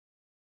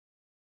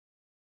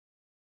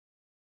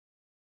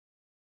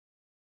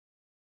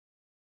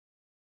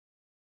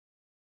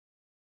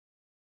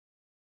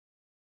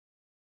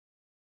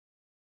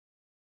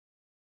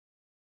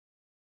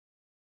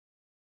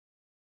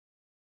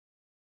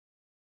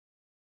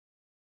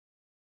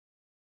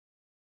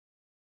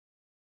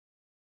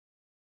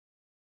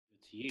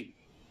to you.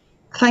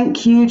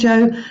 Thank you,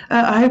 Joe.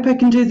 I hope I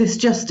can do this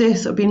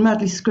justice. I've been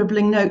madly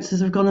scribbling notes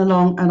as I've gone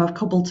along, and I've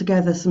cobbled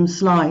together some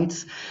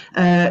slides.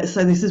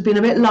 So this has been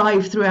a bit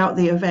live throughout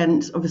the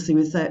event, obviously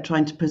with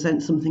trying to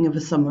present something of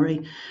a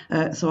summary.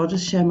 So I'll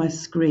just share my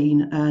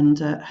screen, and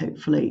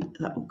hopefully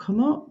that will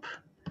come up.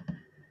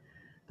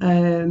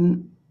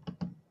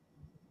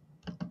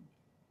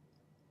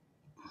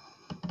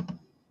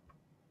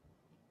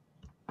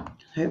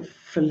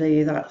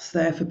 Hopefully that's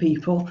there for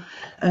people.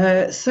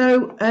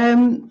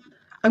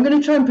 I'm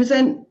going to try and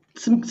present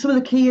some of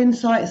the key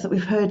insights that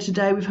we've heard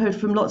today. We've heard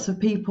from lots of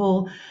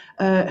people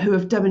who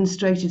have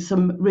demonstrated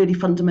some really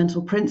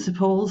fundamental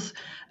principles,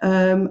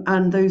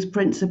 and those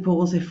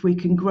principles, if we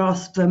can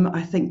grasp them,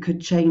 I think could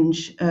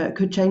change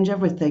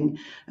everything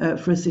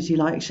for a city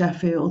like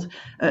Sheffield.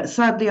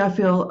 Sadly, I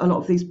feel a lot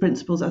of these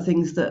principles are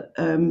things that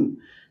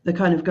the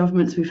kind of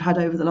governments we've had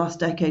over the last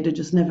decade are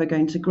just never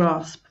going to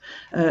grasp.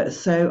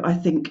 So I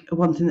think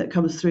one thing that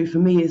comes through for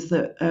me is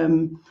that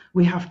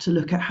we have to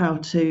look at how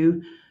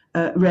to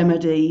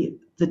remedy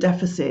the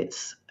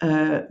deficits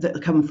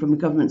that come from a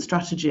government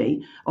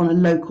strategy on a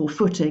local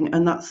footing.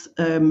 And that's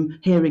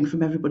hearing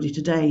from everybody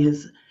today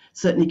has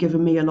certainly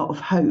given me a lot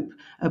of hope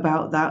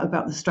about that,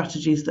 about the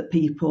strategies that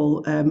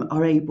people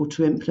are able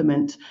to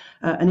implement.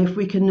 And if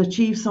we can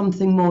achieve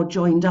something more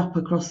joined up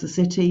across the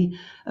city,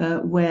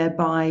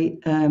 whereby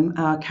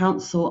our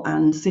council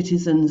and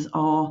citizens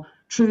are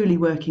truly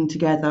working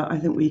together, I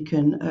think we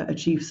can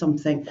achieve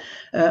something.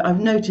 I've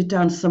noted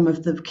down some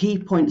of the key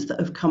points that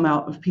have come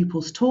out of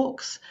people's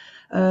talks,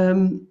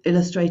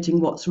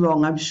 illustrating what's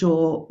wrong. I'm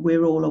sure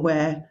we're all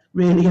aware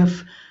really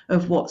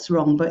of what's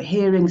wrong, but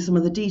hearing some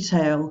of the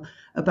detail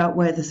about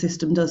where the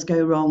system does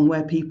go wrong,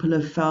 where people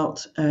have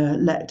felt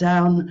let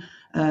down,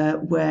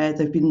 where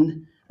they've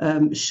been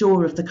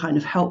sure of the kind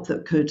of help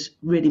that could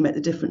really make the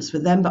difference for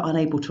them but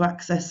unable to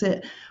access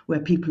it, where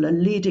people are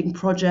leading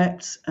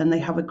projects and they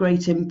have a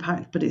great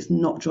impact but it's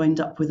not joined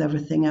up with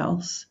everything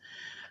else.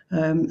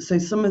 So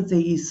some of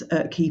these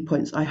key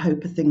points I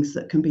hope are things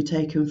that can be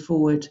taken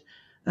forward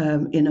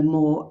in a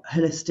more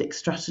holistic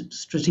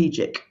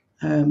strategic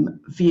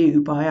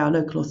view by our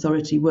local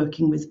authority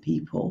working with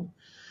people.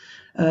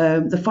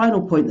 The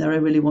final point there I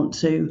really want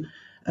to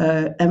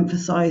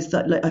emphasise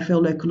that I feel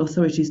local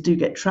authorities do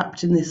get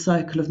trapped in this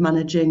cycle of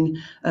managing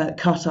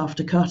cut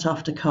after cut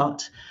after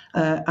cut,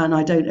 and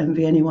I don't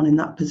envy anyone in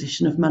that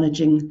position of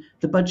managing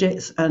the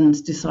budgets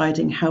and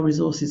deciding how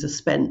resources are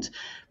spent.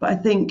 But I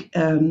think,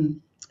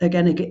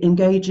 again,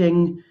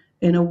 engaging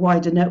in a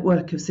wider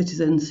network of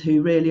citizens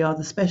who really are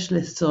the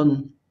specialists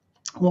on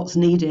what's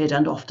needed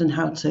and often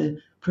how to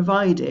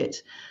provide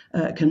it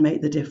can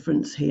make the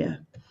difference here.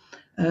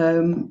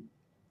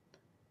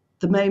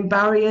 The main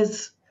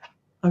barriers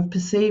I've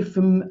perceived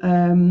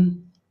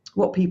from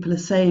what people are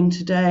saying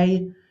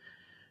today.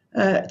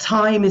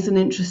 Time is an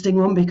interesting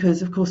one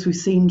because, of course, we've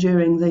seen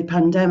during the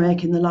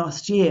pandemic in the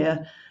last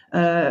year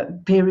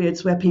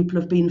periods where people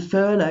have been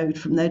furloughed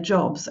from their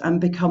jobs and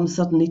become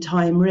suddenly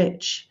time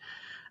rich.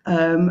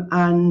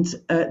 And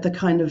the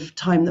kind of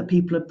time that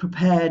people are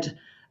prepared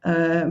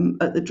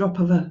at the drop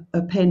of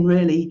a pin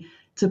really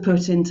to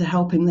put into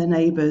helping their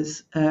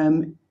neighbours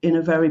in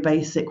a very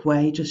basic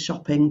way, just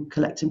shopping,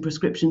 collecting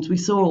prescriptions. We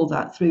saw all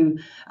that through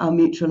our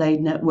mutual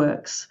aid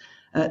networks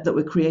that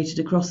were created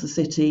across the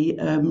city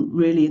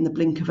really in the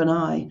blink of an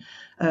eye.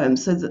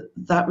 So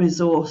that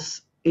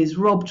resource is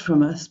robbed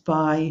from us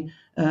by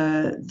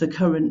the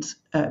current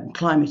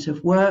climate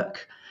of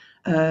work,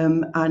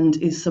 and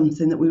is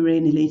something that we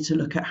really need to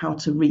look at how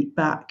to reap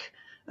back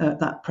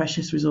that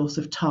precious resource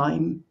of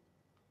time.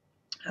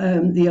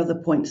 The other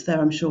points there,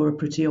 I'm sure, are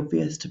pretty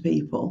obvious to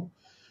people.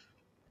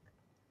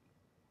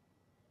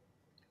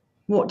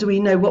 What do we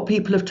know? What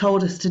people have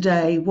told us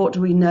today? What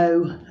do we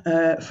know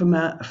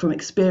from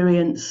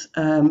experience,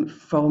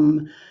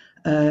 from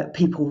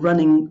people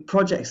running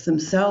projects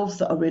themselves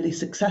that are really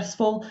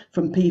successful,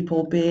 from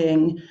people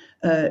being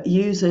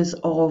users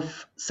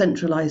of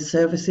centralised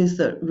services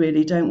that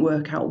really don't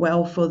work out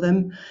well for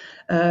them?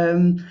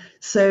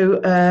 So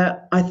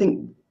I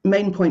think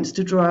main points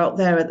to draw out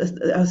there are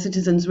that our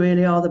citizens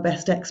really are the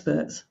best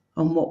experts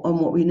on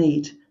what we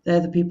need. They're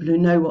the people who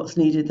know what's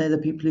needed. They're the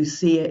people who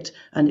see it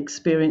and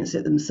experience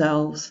it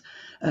themselves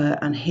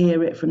and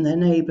hear it from their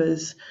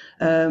neighbours.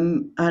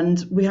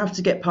 And we have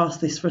to get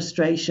past this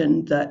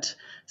frustration that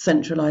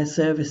centralised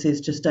services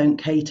just don't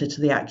cater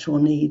to the actual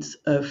needs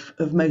of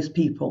most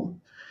people.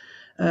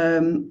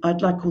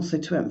 I'd like also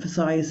to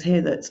emphasise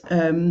here that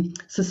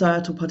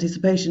societal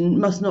participation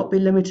must not be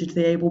limited to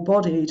the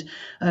able-bodied.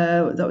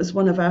 That was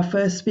one of our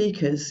first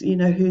speakers,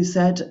 who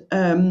said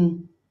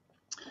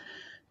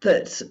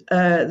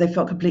that they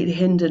felt completely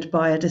hindered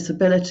by a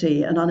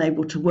disability and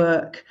unable to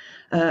work,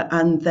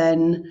 and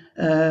then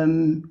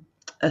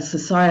a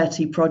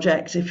society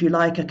project, if you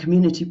like, a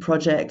community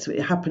project.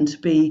 It happened to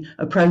be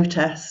a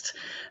protest,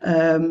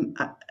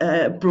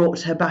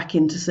 brought her back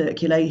into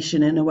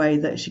circulation in a way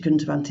that she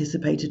couldn't have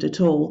anticipated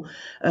at all.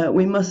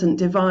 We mustn't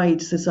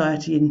divide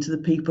society into the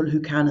people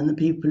who can and the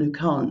people who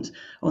can't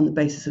on the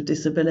basis of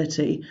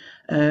disability.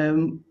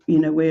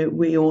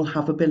 We all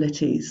have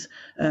abilities,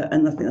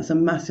 and I think that's a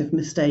massive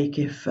mistake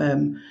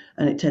and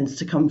it tends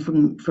to come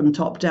from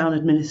top-down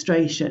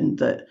administration,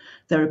 that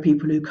there are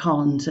people who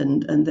can't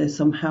and they're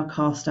somehow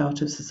cast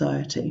out of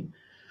society.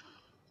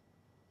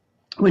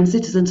 When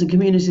citizens and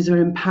communities are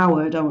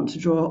empowered, I want to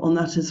draw on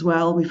that as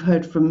well. We've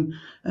heard from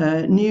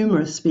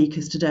numerous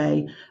speakers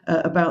today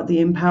about the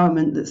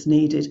empowerment that's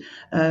needed.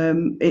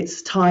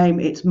 It's time,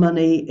 it's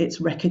money, it's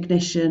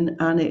recognition,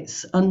 and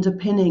it's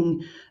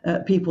underpinning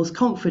people's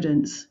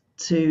confidence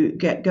to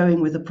get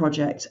going with a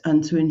project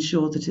and to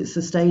ensure that it's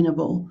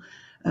sustainable.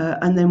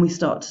 And then we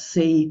start to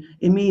see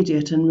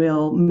immediate and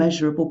real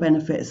measurable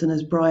benefits. And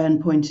as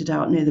Brian pointed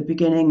out near the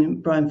beginning,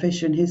 and Brian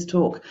Fisher in his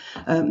talk,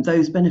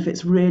 those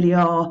benefits really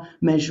are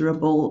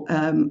measurable.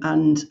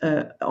 And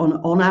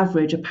on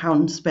average,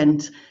 £1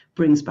 spent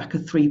brings back a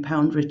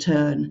 £3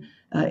 return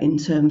in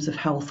terms of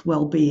health,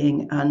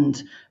 well-being,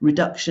 and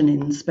reduction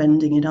in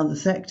spending in other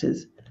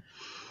sectors.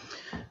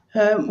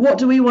 What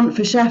do we want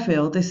for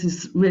Sheffield? This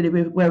is really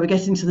where we're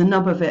getting to the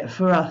nub of it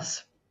for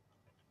us.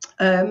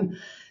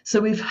 So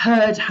we've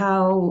heard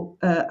how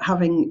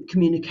having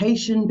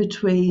communication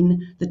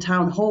between the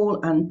town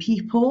hall and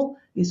people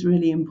is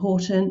really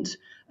important.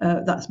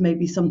 That's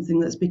maybe something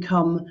that's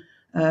become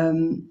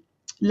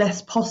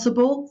less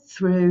possible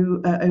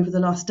through over the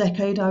last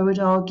decade, I would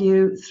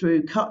argue,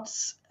 through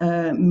cuts,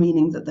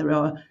 meaning that there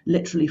are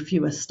literally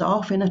fewer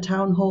staff in a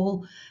town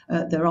hall.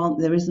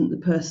 There isn't the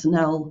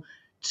personnel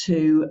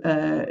to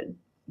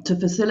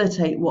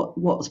facilitate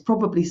what's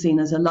probably seen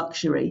as a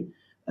luxury.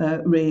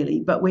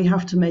 Really, but we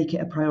have to make it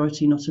a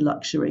priority, not a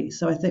luxury.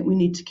 So I think we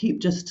need to keep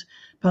just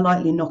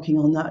politely knocking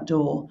on that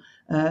door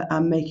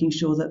and making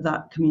sure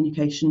that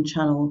communication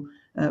channel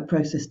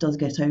process does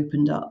get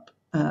opened up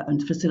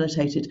and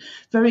facilitated.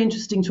 Very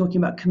interesting talking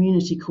about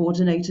community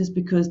coordinators,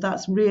 because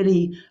that's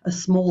really a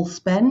small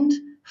spend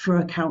for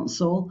a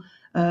council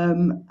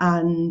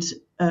and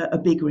a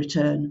big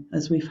return,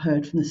 as we've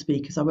heard from the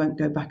speakers. I won't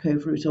go back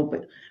over it all,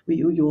 but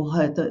you all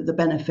heard the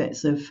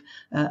benefits of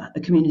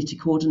community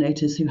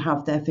coordinators who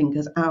have their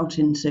fingers out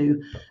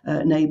into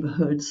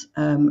neighbourhoods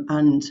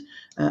and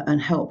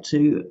help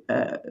to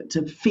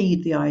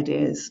feed the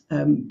ideas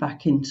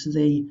back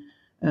into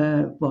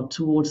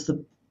towards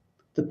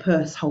the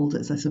purse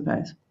holders, I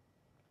suppose.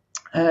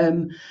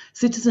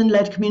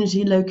 Citizen-led,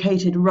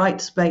 community-located,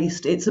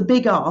 rights-based. It's a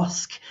big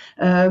ask,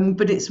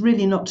 but it's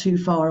really not too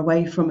far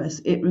away from us.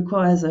 It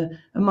requires a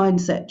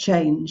mindset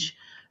change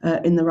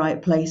in the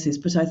right places,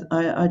 but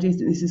I do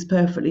think this is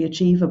perfectly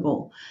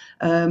achievable.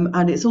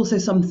 And it's also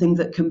something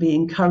that can be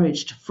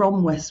encouraged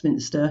from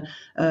Westminster,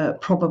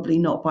 probably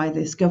not by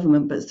this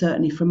government, but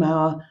certainly from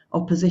our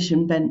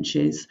opposition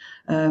benches.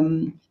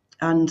 And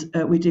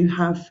we do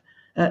have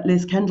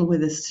Liz Kendall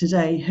with us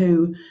today,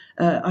 who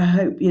I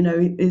hope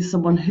is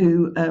someone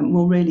who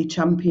will really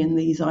champion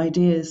these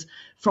ideas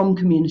from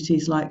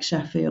communities like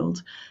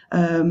Sheffield,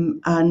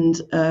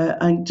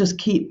 and just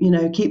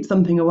keep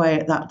thumping away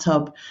at that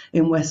tub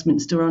in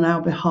Westminster on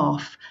our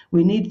behalf.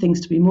 We need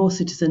things to be more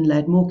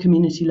citizen-led, more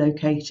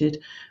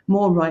community-located,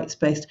 more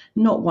rights-based,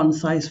 not one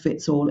size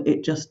fits all.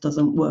 It just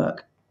doesn't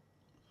work.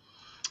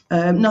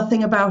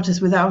 Nothing about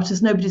us without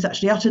us. Nobody's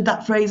actually uttered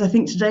that phrase, I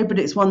think, today, but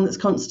it's one that's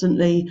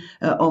constantly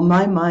on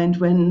my mind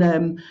when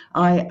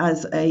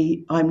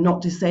I'm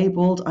not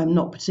disabled, I'm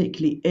not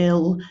particularly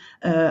ill,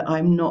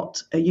 I'm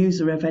not a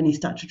user of any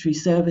statutory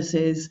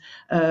services,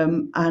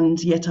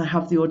 and yet I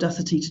have the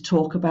audacity to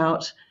talk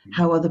about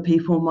how other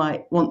people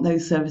might want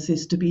those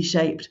services to be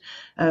shaped.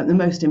 The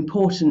most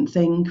important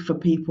thing for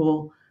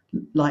people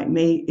like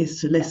me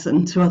is to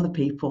listen to other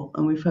people,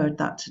 and we've heard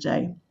that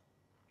today.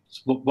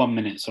 1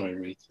 minute, sorry,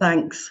 Ruth.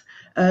 Thanks.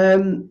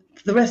 The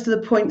rest of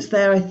the points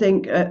there, I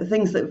think,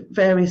 things that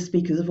various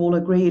speakers have all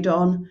agreed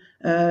on.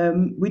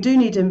 We do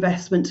need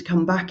investment to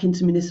come back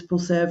into municipal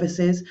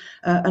services,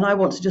 and I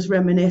want to just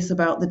reminisce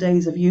about the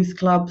days of youth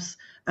clubs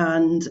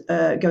and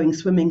going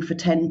swimming for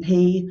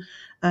 10p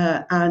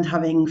and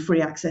having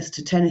free access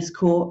to tennis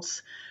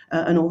courts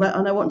and all that.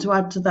 And I want to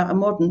add to that a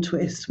modern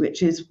twist,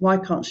 which is, why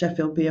can't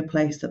Sheffield be a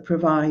place that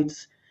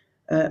provides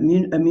a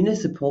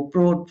municipal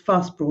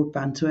fast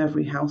broadband to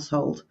every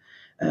household?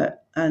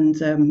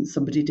 And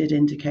somebody did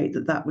indicate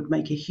that would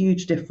make a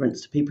huge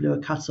difference to people who are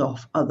cut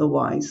off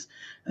otherwise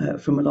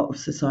from a lot of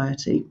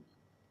society.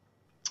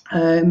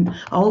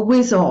 I'll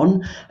whiz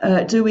on.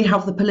 Do we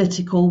have the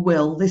political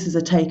will? This is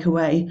a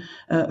takeaway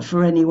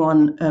for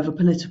anyone of a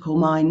political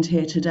mind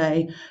here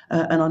today,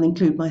 and I'll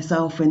include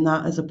myself in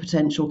that as a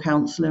potential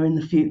councillor in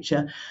the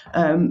future.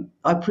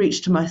 I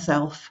preach to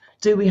myself.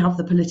 Do we have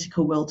the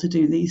political will to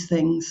do these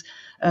things?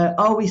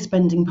 Are we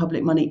spending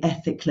public money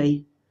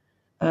ethically?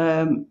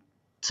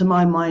 to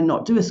my mind,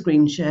 not do a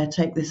screen share,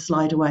 take this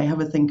slide away,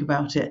 have a think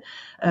about it.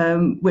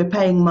 We're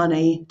paying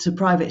money to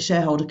private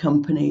shareholder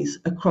companies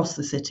across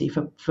the city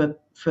for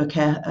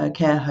care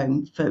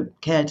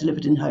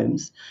delivered in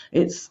homes.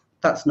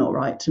 That's not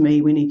right to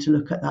me. We need to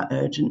look at that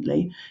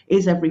urgently.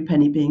 Is every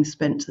penny being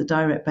spent to the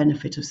direct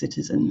benefit of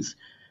citizens?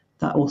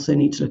 That also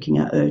needs looking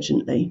at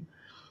urgently.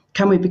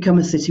 Can we become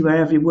a city where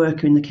every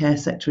worker in the care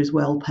sector is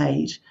well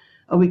paid?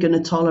 Are we going to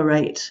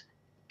tolerate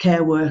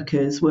care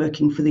workers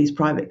working for these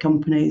private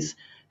companies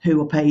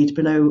who are paid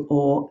below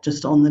or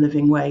just on the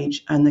living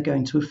wage, and they're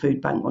going to a food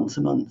bank once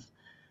a month?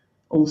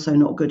 Also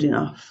not good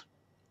enough.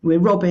 We're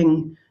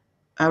robbing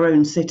our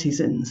own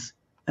citizens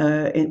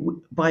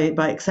by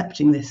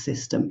accepting this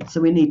system.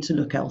 So we need to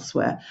look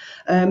elsewhere.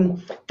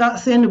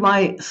 That's the end of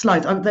my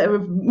slides. There are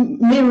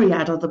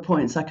myriad other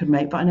points I could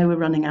make, but I know we're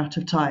running out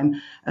of time.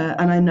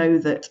 And I know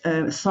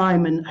that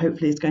Simon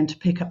hopefully is going to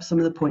pick up some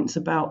of the points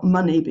about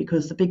money,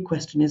 because the big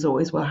question is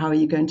always, well, how are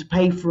you going to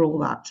pay for all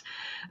that?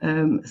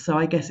 So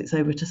I guess it's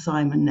over to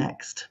Simon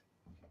next.